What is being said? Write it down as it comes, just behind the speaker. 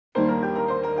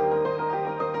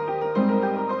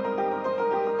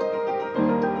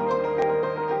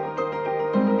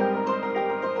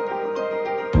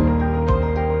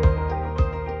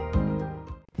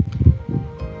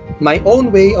My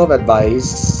own way of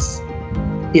advice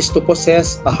is to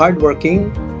possess a hardworking,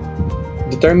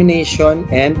 determination,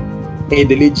 and a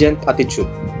diligent attitude.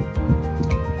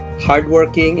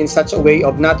 Hardworking in such a way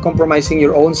of not compromising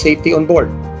your own safety on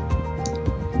board.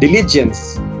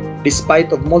 Diligence,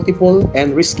 despite of multiple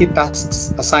and risky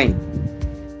tasks assigned.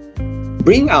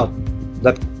 Bring out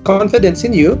that confidence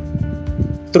in you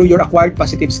through your acquired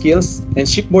positive skills and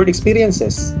shipboard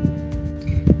experiences.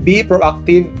 Be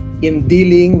proactive in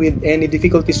dealing with any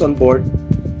difficulties on board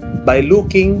by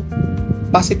looking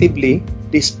positively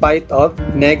despite of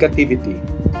negativity.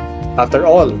 After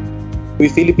all, we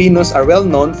Filipinos are well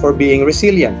known for being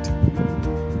resilient.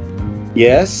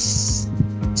 Yes,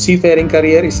 seafaring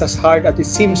career is as hard as it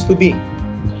seems to be.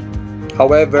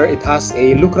 However, it has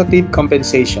a lucrative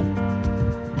compensation.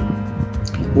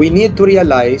 We need to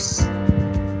realize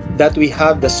that we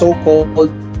have the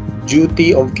so-called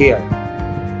duty of care.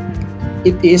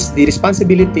 It is the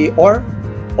responsibility or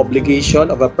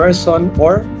obligation of a person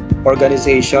or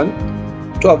organization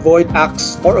to avoid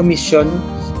acts or omissions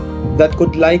that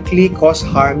could likely cause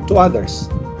harm to others.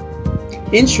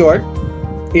 In short,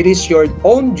 it is your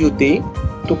own duty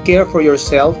to care for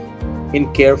yourself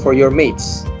and care for your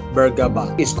mates. Berge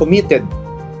Bulk is committed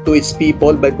to its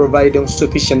people by providing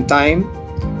sufficient time,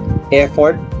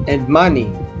 effort, and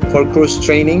money for cruise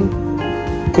training,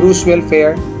 cruise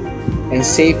welfare, and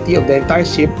safety of the entire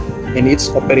ship and its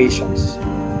operations.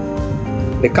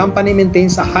 The company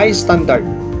maintains a high standard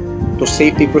to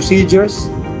safety procedures,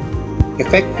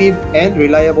 effective and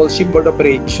reliable shipboard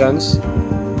operations,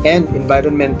 and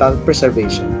environmental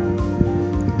preservation.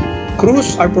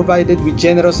 Crews are provided with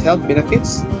generous health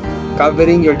benefits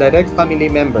covering your direct family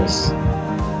members.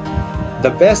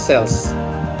 The vessels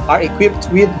are equipped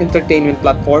with entertainment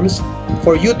platforms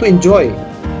for you to enjoy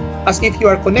as if you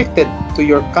are connected to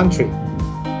your country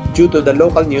due to the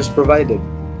local news provided.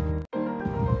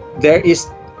 There is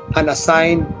an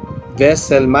assigned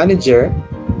vessel manager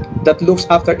that looks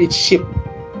after each ship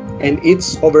and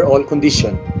its overall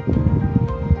condition.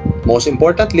 Most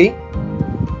importantly,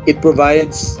 it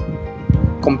provides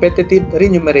competitive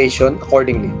remuneration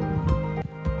accordingly.